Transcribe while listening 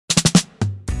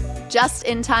Just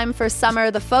in time for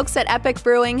summer, the folks at Epic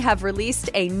Brewing have released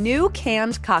a new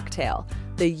canned cocktail,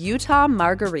 the Utah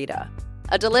Margarita.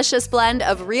 A delicious blend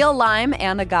of real lime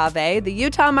and agave, the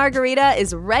Utah Margarita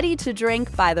is ready to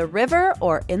drink by the river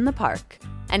or in the park.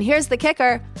 And here's the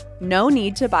kicker, no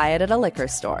need to buy it at a liquor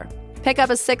store. Pick up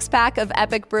a 6-pack of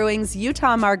Epic Brewing's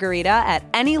Utah Margarita at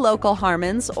any local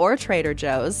Harmon's or Trader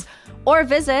Joe's, or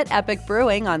visit Epic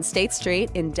Brewing on State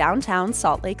Street in downtown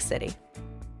Salt Lake City.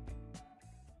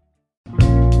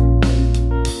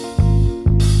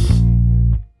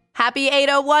 Happy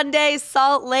 801 Day,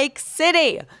 Salt Lake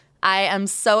City! I am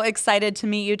so excited to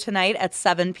meet you tonight at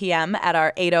 7 p.m. at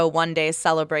our 801 Day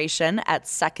celebration at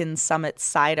Second Summit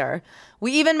Cider.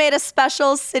 We even made a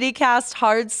special CityCast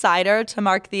hard cider to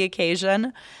mark the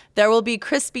occasion. There will be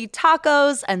crispy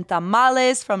tacos and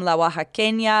tamales from La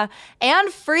Oaxaqueña and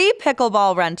free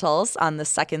pickleball rentals on the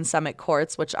Second Summit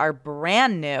courts, which are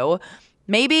brand new.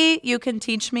 Maybe you can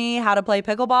teach me how to play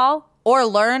pickleball or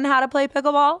learn how to play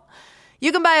pickleball.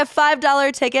 You can buy a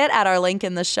 $5 ticket at our link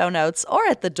in the show notes or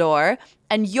at the door,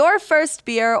 and your first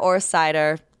beer or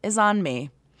cider is on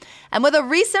me. And with a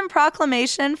recent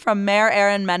proclamation from Mayor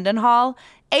Aaron Mendenhall,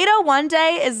 801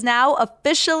 Day is now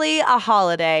officially a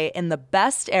holiday in the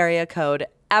best area code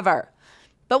ever.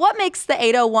 But what makes the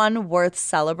 801 worth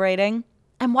celebrating?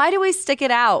 And why do we stick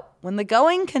it out when the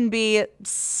going can be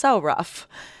so rough?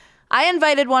 I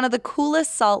invited one of the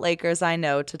coolest Salt Lakers I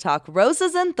know to talk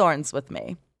roses and thorns with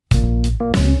me.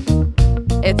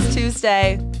 It's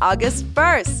Tuesday, August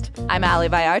 1st. I'm Ali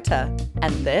Vallarta,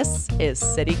 and this is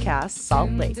CityCast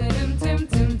Salt Lake.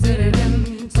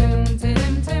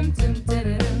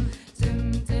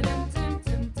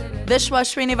 Vishwa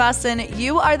Srinivasan,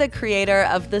 you are the creator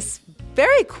of this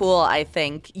very cool, I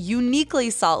think,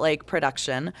 uniquely Salt Lake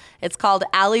production. It's called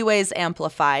Alleyways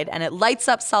Amplified, and it lights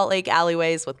up Salt Lake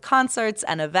alleyways with concerts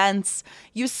and events.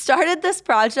 You started this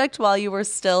project while you were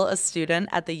still a student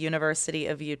at the University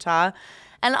of Utah.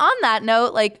 And on that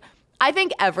note, I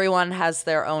think everyone has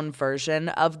their own version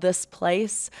of this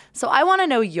place. So I want to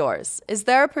know yours. Is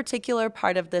there a particular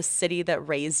part of this city that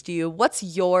raised you? What's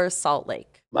your Salt Lake?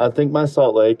 I think my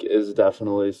Salt Lake is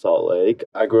definitely Salt Lake.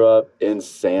 I grew up in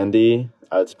Sandy.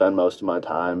 I'd spend most of my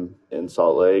time in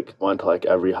Salt Lake. Went to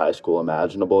every high school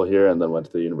imaginable here, and then went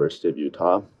to the University of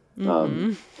Utah.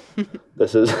 Mm-hmm.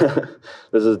 This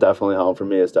is definitely home for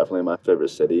me. It's definitely my favorite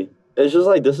city. It's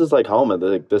just this is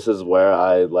home. This is where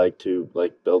I like to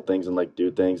build things and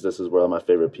do things. This is where my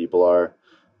favorite people are.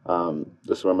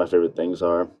 This is where my favorite things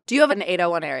are. Do you have an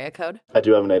 801 area code? I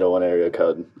do have an 801 area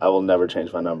code. I will never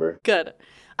change my number. Good.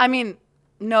 I mean,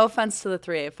 no offense to the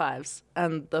 385s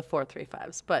and the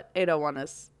 435s, but 801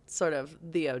 is sort of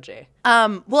the OG.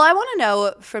 Well, I want to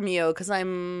know from you, because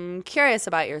I'm curious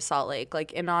about your Salt Lake,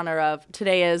 in honor of,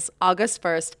 today is August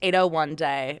 1st, 801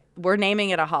 Day. We're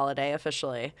naming it a holiday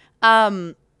officially.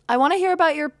 I want to hear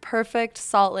about your perfect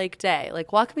Salt Lake day.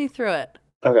 Walk me through it.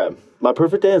 Okay. My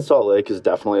perfect day in Salt Lake is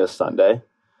definitely a Sunday.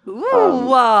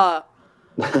 Ooh.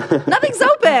 Nothing's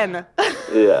open.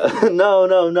 Yeah.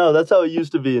 No. That's how it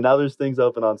used to be. Now there's things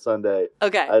open on Sunday.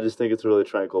 Okay. I just think it's a really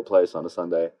tranquil place on a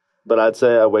Sunday. But I'd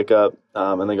say I wake up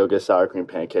and then go get sour cream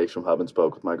pancakes from Hub and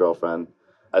Spoke with my girlfriend.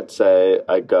 I'd say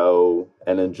I go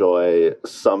and enjoy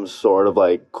some sort of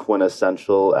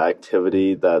quintessential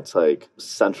activity that's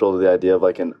central to the idea of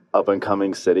an up and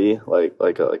coming city, like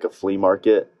a flea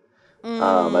market.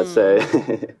 I'd say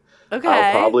okay.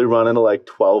 I'll probably run into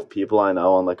 12 people I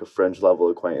know on a fringe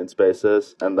level acquaintance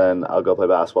basis, and then I'll go play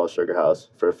basketball at Sugar House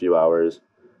for a few hours.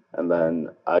 And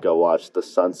then I go watch the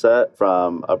sunset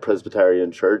from a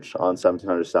Presbyterian church on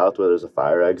 1700 South where there's a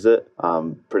fire exit.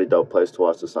 Pretty dope place to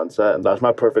watch the sunset. And that's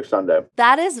my perfect Sunday.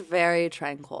 That is very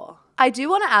tranquil. I do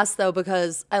want to ask, though,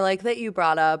 because I like that you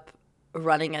brought up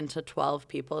running into 12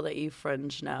 people that you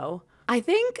fringe know. I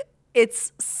think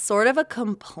it's sort of a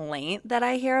complaint that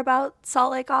I hear about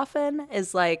Salt Lake often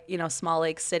is small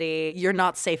lake city. You're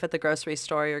not safe at the grocery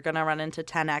store. You're going to run into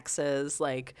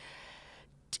 10Xs.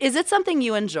 Is it something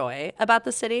you enjoy about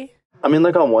the city? I mean,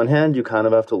 on one hand, you kind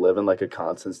of have to live in a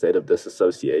constant state of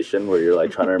disassociation where you're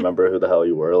trying to remember who the hell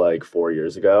you were 4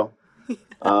 years ago.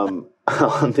 On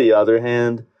the other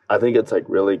hand, I think it's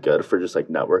really good for just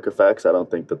network effects. I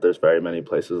don't think that there's very many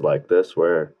places like this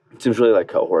where it seems really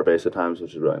cohort based at times,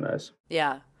 which is really nice.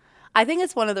 Yeah. I think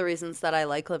it's one of the reasons that I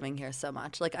like living here so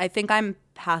much. I think I'm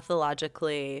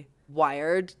pathologically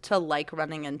wired to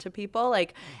running into people.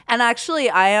 And actually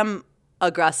I am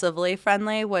aggressively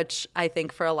friendly, which I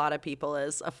think for a lot of people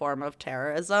is a form of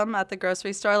terrorism at the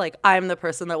grocery store. I'm the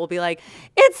person that will be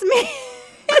it's me.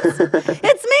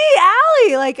 It's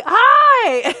me, Allie.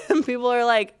 Hi. And people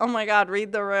are oh my God,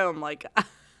 read the room.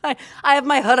 I have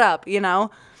my hood up, you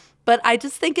know? But I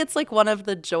just think it's like one of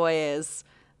the joys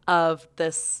of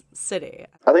this city.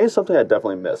 I think it's something I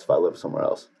definitely miss if I lived somewhere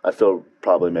else. I feel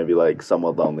probably maybe like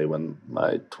somewhat lonely when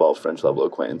my 12 French level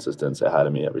acquaintances didn't say hi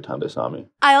to me every time they saw me.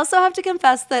 I also have to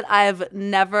confess that I've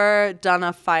never done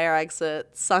a fire exit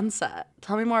sunset.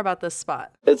 Tell me more about this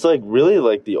spot. It's like really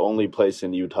like the only place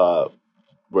in Utah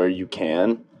where you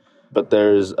can. But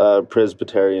there's a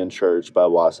Presbyterian church by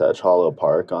Wasatch Hollow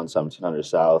Park on 1700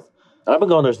 South. And I've been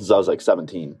going there since I was like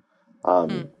 17.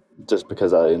 Just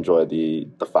because I enjoy the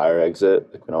fire exit.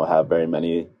 Like, we don't have very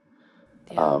many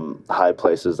high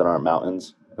places that aren't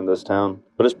mountains in this town.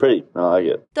 But it's pretty. I like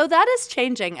it. Though that is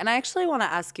changing. And I actually want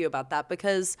to ask you about that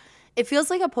because it feels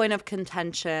like a point of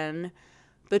contention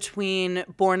between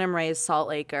born and raised Salt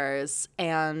Lakers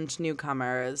and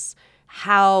newcomers.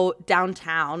 How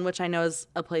downtown, which I know is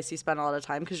a place you spend a lot of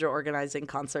time because you're organizing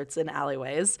concerts in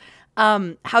alleyways,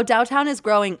 how downtown is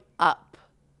growing up.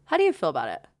 How do you feel about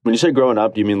it? When you say growing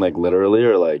up, do you mean like literally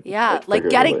or like? Yeah, like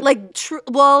getting like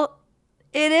well,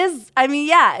 it is. I mean,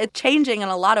 yeah, it's changing in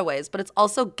a lot of ways, but it's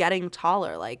also getting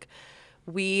taller. Like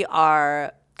we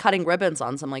are cutting ribbons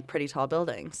on some like pretty tall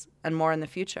buildings and more in the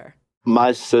future.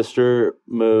 My sister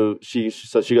moved. She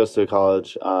goes to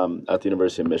college at the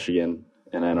University of Michigan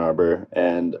in Ann Arbor,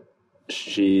 and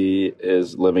she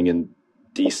is living in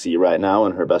D.C. right now,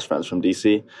 and her best friend's from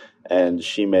D.C., and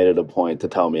she made it a point to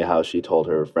tell me how she told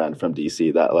her friend from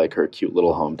D.C. that, like, her cute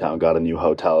little hometown got a new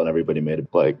hotel, and everybody made,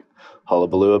 like,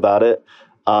 hullabaloo about it.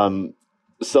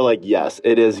 So, like, yes,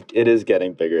 it is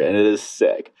getting bigger, and it is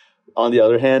sick. On the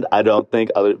other hand, I don't think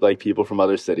other, like, people from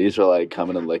other cities are, like,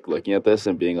 coming and, like, looking at this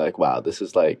and being like, wow, this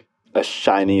is, like, a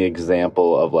shiny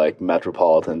example of like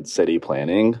metropolitan city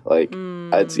planning. Like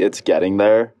it's getting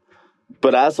there.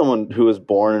 But as someone who was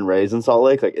born and raised in Salt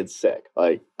Lake, like it's sick.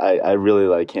 Like I really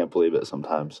like can't believe it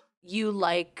sometimes. You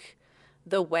like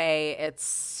the way it's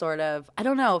sort of, I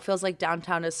don't know, it feels like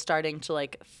downtown is starting to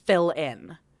like fill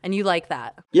in. And you like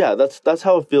that. Yeah, that's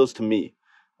how it feels to me.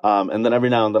 And then every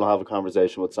now and then I'll have a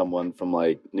conversation with someone from,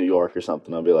 like, New York or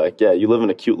something. I'll be like, yeah, you live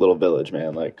in a cute little village,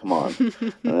 man. Like, come on.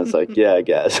 And it's like, yeah, I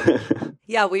guess.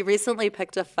 Yeah, we recently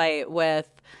picked a fight with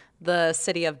the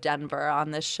city of Denver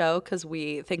on this show because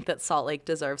we think that Salt Lake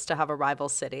deserves to have a rival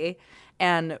city.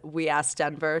 And we asked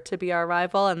Denver to be our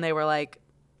rival, and they were like,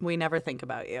 we never think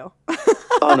about you.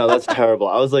 Oh, no, that's terrible.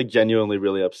 I was, like, genuinely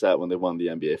really upset when they won the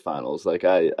NBA Finals. Like,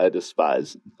 I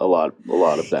despise a lot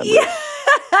of Denver. Yeah.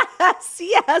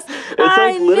 Yes, it's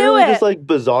like literally just like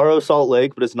bizarro Salt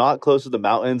Lake, but it's not close to the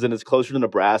mountains, and it's closer to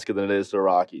Nebraska than it is to the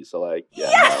Rockies. So like, yeah.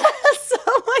 Yes! No.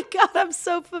 Oh my God, I'm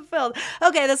so fulfilled.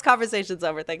 Okay, this conversation's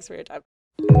over. Thanks for your time.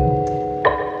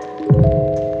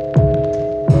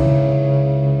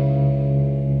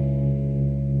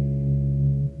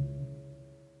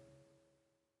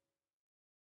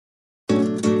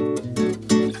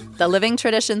 The Living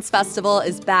Traditions Festival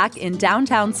is back in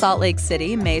downtown Salt Lake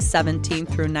City, May 17th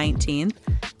through 19th,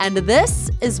 and this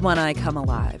is when I come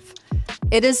alive.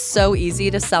 It is so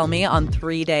easy to sell me on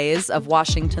 3 days of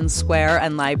Washington Square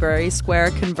and Library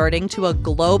Square converting to a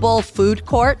global food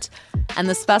court, and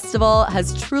this festival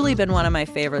has truly been one of my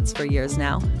favorites for years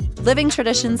now. Living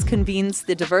Traditions convenes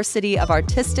the diversity of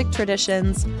artistic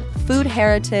traditions, food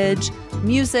heritage,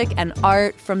 music, and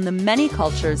art from the many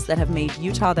cultures that have made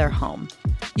Utah their home.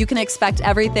 You can expect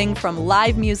everything from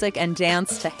live music and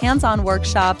dance to hands-on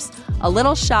workshops, a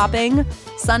little shopping,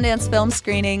 Sundance film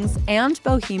screenings, and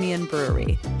Bohemian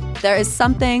Brewery. There is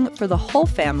something for the whole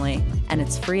family, and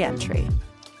it's free entry.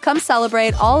 Come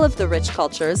celebrate all of the rich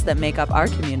cultures that make up our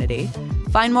community.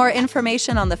 Find more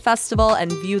information on the festival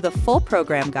and view the full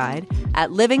program guide at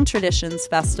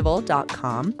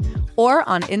livingtraditionsfestival.com or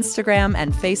on Instagram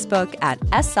and Facebook at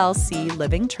SLC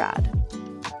Living Trad.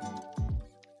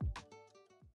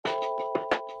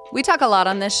 We talk a lot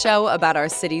on this show about our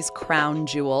city's crown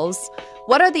jewels.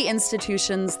 What are the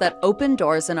institutions that open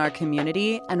doors in our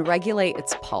community and regulate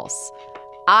its pulse?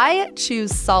 I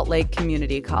choose Salt Lake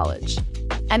Community College,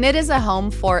 and it is a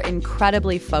home for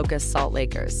incredibly focused Salt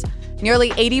Lakers. Nearly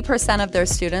 80% of their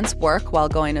students work while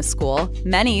going to school,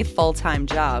 many full-time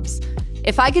jobs.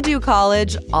 If I could do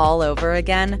college all over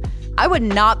again, I would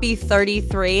not be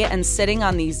 33 and sitting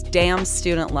on these damn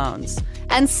student loans.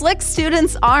 And slick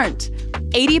students aren't.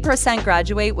 80%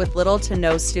 graduate with little to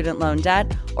no student loan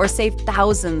debt or save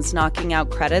thousands knocking out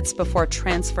credits before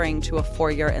transferring to a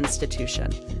four-year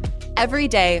institution. Every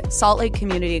day, Salt Lake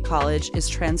Community College is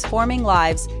transforming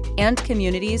lives and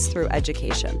communities through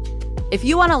education. If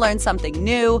you want to learn something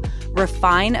new,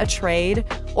 refine a trade,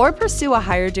 or pursue a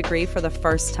higher degree for the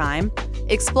first time,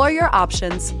 explore your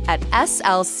options at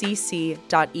slcc.edu.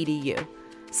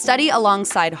 study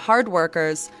alongside hard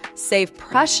workers, save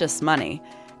precious money,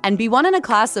 and be one in a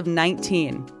class of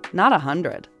 19, not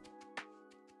 100.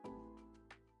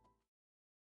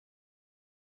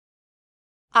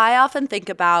 I often think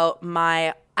about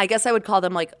I guess I would call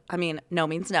them no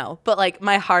means no, but like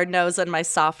my hard nose and my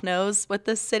soft nose with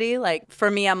this city. Like for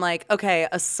me, I'm like, okay,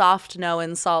 a soft no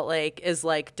in Salt Lake is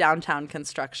like downtown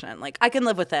construction. Like I can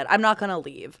live with it. I'm not going to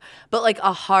leave. But like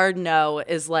a hard no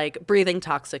is like breathing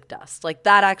toxic dust. Like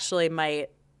that actually might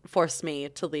force me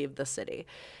to leave the city.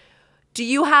 Do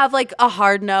you have like a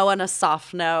hard no and a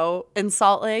soft no in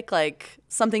Salt Lake? Like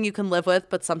something you can live with,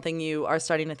 but something you are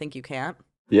starting to think you can't?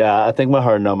 Yeah, I think my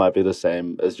hard no might be the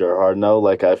same as your hard no.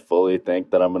 Like, I fully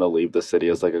think that I'm going to leave the city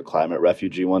as, like, a climate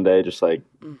refugee one day, just, like,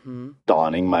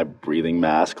 donning my breathing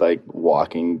mask, like,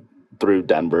 walking through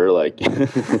Denver, like.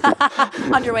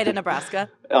 On your way to Nebraska?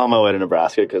 On my way to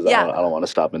Nebraska, because I don't want to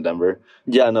stop in Denver.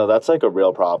 Yeah, no, that's, like, a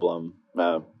real problem.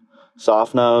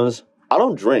 Soft nose. I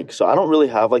don't drink, so I don't really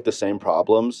have, like, the same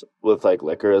problems with, like,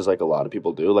 liquor as, like, a lot of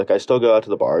people do. Like, I still go out to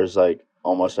the bars, like,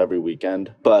 almost every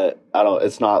weekend, but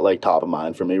it's not like top of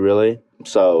mind for me really.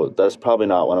 So that's probably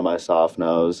not one of my soft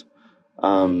no's.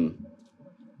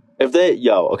 If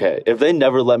they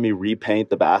never let me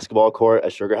repaint the basketball court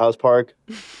at Sugar House Park,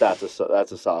 that's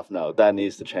a soft no. That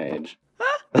needs to change.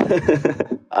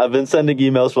 I've been sending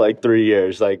emails for like 3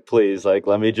 years. Like, please, like,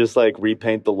 let me just like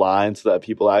repaint the line so that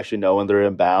people actually know when they're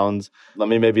in bounds. Let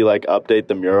me maybe like update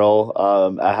the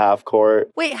mural at half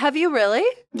court. Wait, have you really?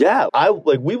 Yeah,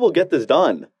 we will get this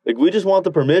done. Like, we just want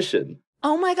the permission.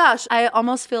 Oh my gosh, I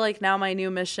almost feel like now my new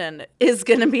mission is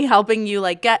going to be helping you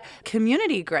like get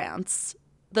community grants.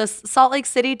 The Salt Lake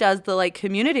City does the like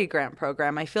community grant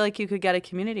program. I feel like you could get a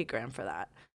community grant for that.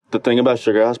 The thing about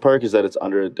Sugar House Park is that it's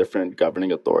under a different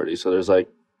governing authority. So there's like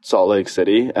Salt Lake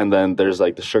City, and then there's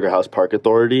like the Sugar House Park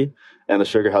Authority, and the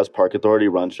Sugar House Park Authority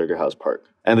runs Sugar House Park.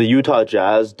 And the Utah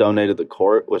Jazz donated the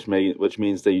court, which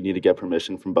means that you need to get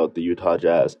permission from both the Utah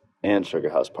Jazz and Sugar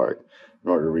House Park in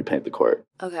order to repaint the court.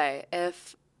 Okay,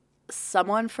 if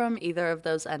someone from either of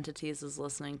those entities is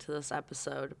listening to this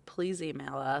episode, please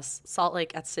email us,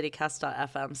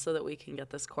 saltlake@citycast.fm, so that we can get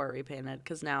this court repainted,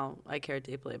 because now I care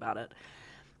deeply about it.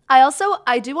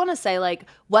 I do want to say, like,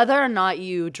 whether or not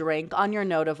you drink, on your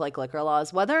note of, like, liquor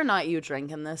laws, whether or not you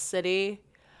drink in this city,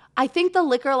 I think the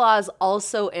liquor laws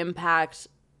also impact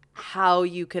how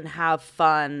you can have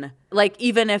fun, like,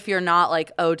 even if you're not,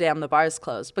 like, oh, damn, the bar's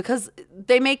closed, because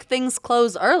they make things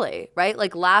close early, right?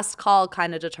 Like, last call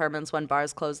kind of determines when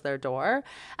bars close their door,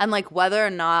 and, like, whether or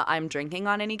not I'm drinking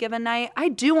on any given night, I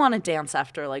do want to dance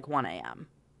after, like, 1 a.m.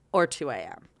 or 2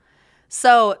 a.m.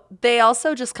 So they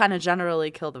also just kind of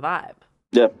generally kill the vibe.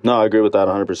 Yeah, no, I agree with that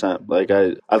 100%. Like,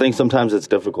 I think sometimes it's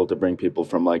difficult to bring people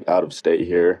from, like, out of state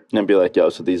here and be like, yo,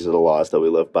 so these are the laws that we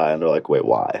live by. And they're like, wait,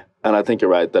 why? And I think you're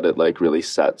right that it, like, really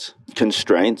sets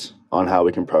constraints on how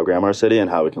we can program our city and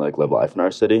how we can, like, live life in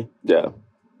our city. Yeah,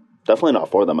 definitely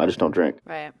not for them. I just don't drink.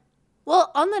 Right.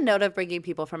 Well, on the note of bringing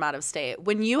people from out of state,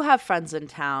 when you have friends in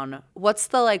town, what's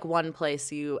the, like, one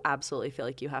place you absolutely feel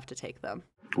like you have to take them?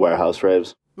 Warehouse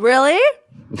raves. Really?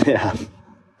 Yeah.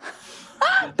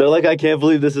 They're like, I can't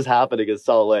believe this is happening in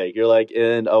Salt Lake. You're like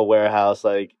in a warehouse,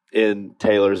 like in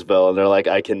Taylorsville, and they're like,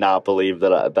 I cannot believe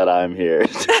that I'm here.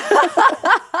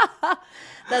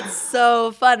 That's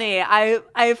so funny.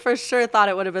 I for sure thought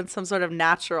it would have been some sort of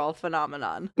natural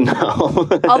phenomenon. No.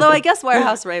 Although I guess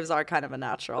warehouse raves are kind of a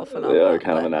natural phenomenon. They are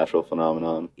kind of a natural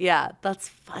phenomenon. Yeah, that's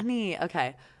funny.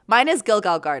 Okay. Mine is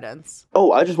Gilgal Gardens.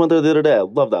 Oh, I just went there the other day. I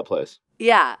love that place.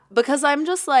 Yeah, because I'm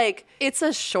just like, it's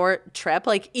a short trip.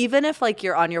 Like, even if like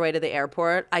you're on your way to the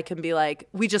airport, I can be like,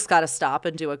 we just got to stop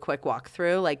and do a quick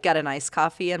walkthrough, like get an iced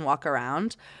coffee and walk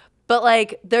around. But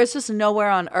like, there's just nowhere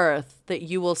on earth that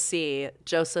you will see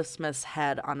Joseph Smith's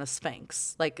head on a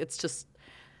sphinx. Like, it's just,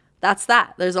 that's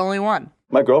that. There's only one.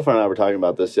 My girlfriend and I were talking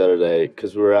about this the other day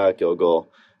because we were at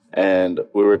Gilgal. And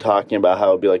we were talking about how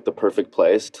it would be, like, the perfect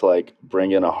place to, like,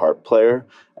 bring in a harp player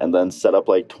and then set up,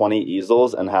 like, 20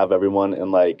 easels and have everyone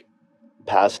in, like,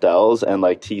 pastels and,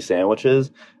 like, tea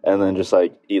sandwiches and then just,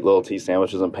 like, eat little tea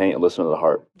sandwiches and paint and listen to the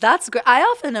harp. That's great. I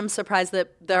often am surprised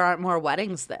that there aren't more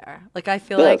weddings there. Like, I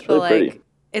feel like really pretty.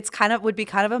 It's would be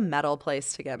kind of a metal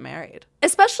place to get married.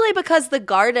 Especially because the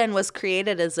garden was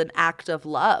created as an act of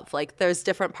love. Like, there's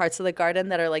different parts of the garden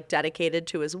that are, like, dedicated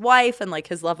to his wife and, like,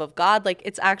 his love of God. Like,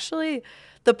 it's actually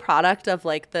the product of,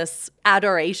 like, this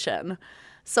adoration.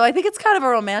 So I think it's kind of a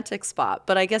romantic spot.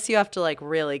 But I guess you have to, like,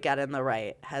 really get in the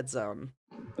right head zone.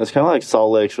 It's kind of like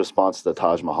Salt Lake's response to the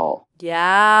Taj Mahal.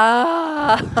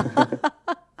 Yeah.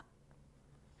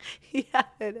 Yeah,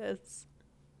 it is.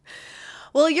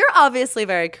 Well, you're obviously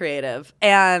very creative.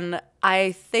 And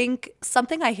I think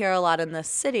something I hear a lot in this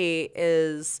city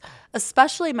is,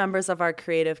 especially members of our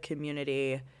creative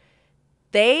community,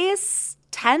 they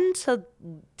tend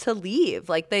to leave.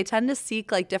 Like, they tend to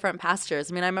seek like different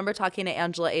pastures. I mean, I remember talking to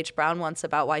Angela H. Brown once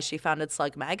about why she founded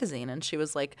Slug Magazine, and she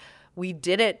was like, we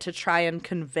did it to try and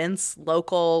convince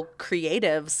local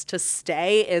creatives to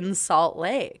stay in Salt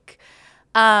Lake.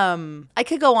 I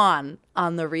could go on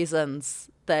the reasons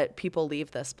that people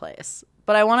leave this place,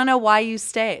 but I want to know why you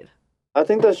stayed. I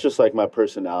think that's just like my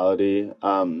personality.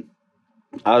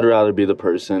 I'd rather be the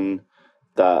person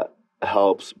that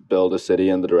helps build a city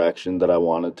in the direction that I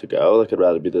want it to go. Like, I'd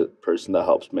rather be the person that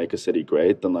helps make a city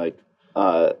great than like,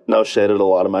 no shade at a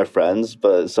lot of my friends,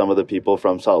 but some of the people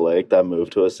from Salt Lake that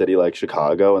move to a city like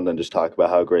Chicago and then just talk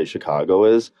about how great Chicago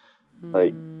is.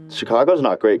 Like, Chicago's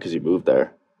not great because you moved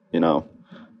there, you know?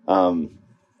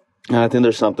 And I think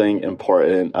there's something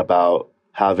important about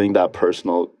having that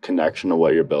personal connection to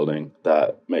what you're building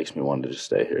that makes me want to just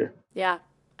stay here. Yeah,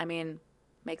 I mean,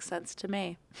 makes sense to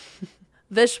me.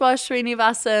 Vishwa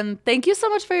Srinivasan, thank you so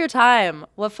much for your time.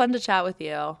 What fun to chat with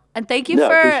you. And thank you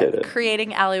for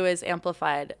creating Alleyways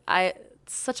Amplified.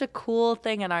 It's such a cool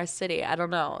thing in our city. I don't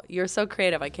know. You're so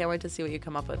creative. I can't wait to see what you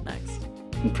come up with next.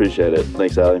 Appreciate it.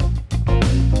 Thanks, Allie.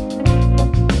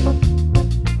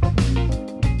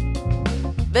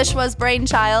 Vishwa's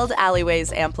brainchild,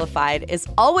 Alleyways Amplified, is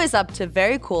always up to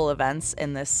very cool events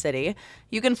in this city.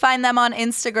 You can find them on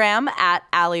Instagram at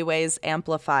Alleyways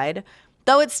Amplified.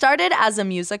 Though it started as a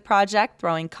music project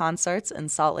throwing concerts in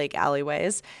Salt Lake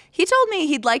alleyways, he told me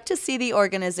he'd like to see the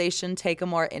organization take a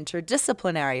more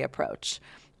interdisciplinary approach,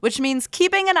 which means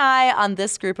keeping an eye on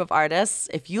this group of artists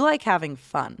if you like having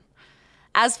fun.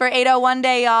 As for 801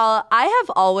 Day, y'all, I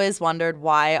have always wondered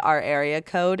why our area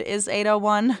code is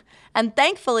 801, and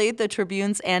thankfully the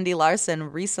Tribune's Andy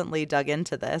Larson recently dug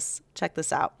into this. Check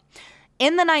this out.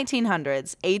 In the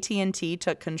 1900s, AT&T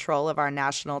took control of our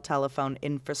national telephone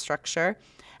infrastructure,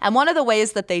 and one of the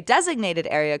ways that they designated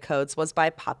area codes was by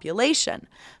population.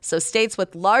 So states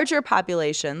with larger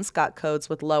populations got codes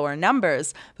with lower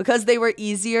numbers because they were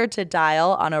easier to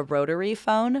dial on a rotary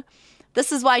phone.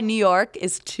 This is why New York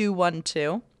is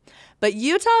 212. But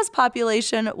Utah's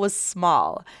population was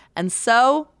small, and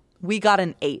so we got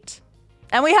an 8.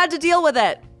 And we had to deal with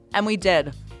it, and we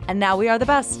did. And now we are the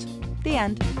best. The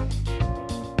end.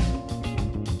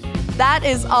 That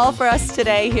is all for us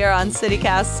today here on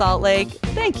CityCast Salt Lake.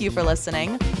 Thank you for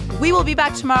listening. We will be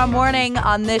back tomorrow morning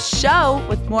on this show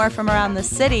with more from around the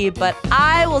city, but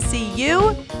I will see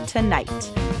you tonight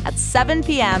at 7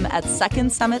 p.m. at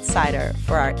Second Summit Cider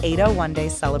for our 801 Day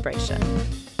celebration.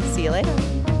 See you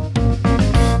later.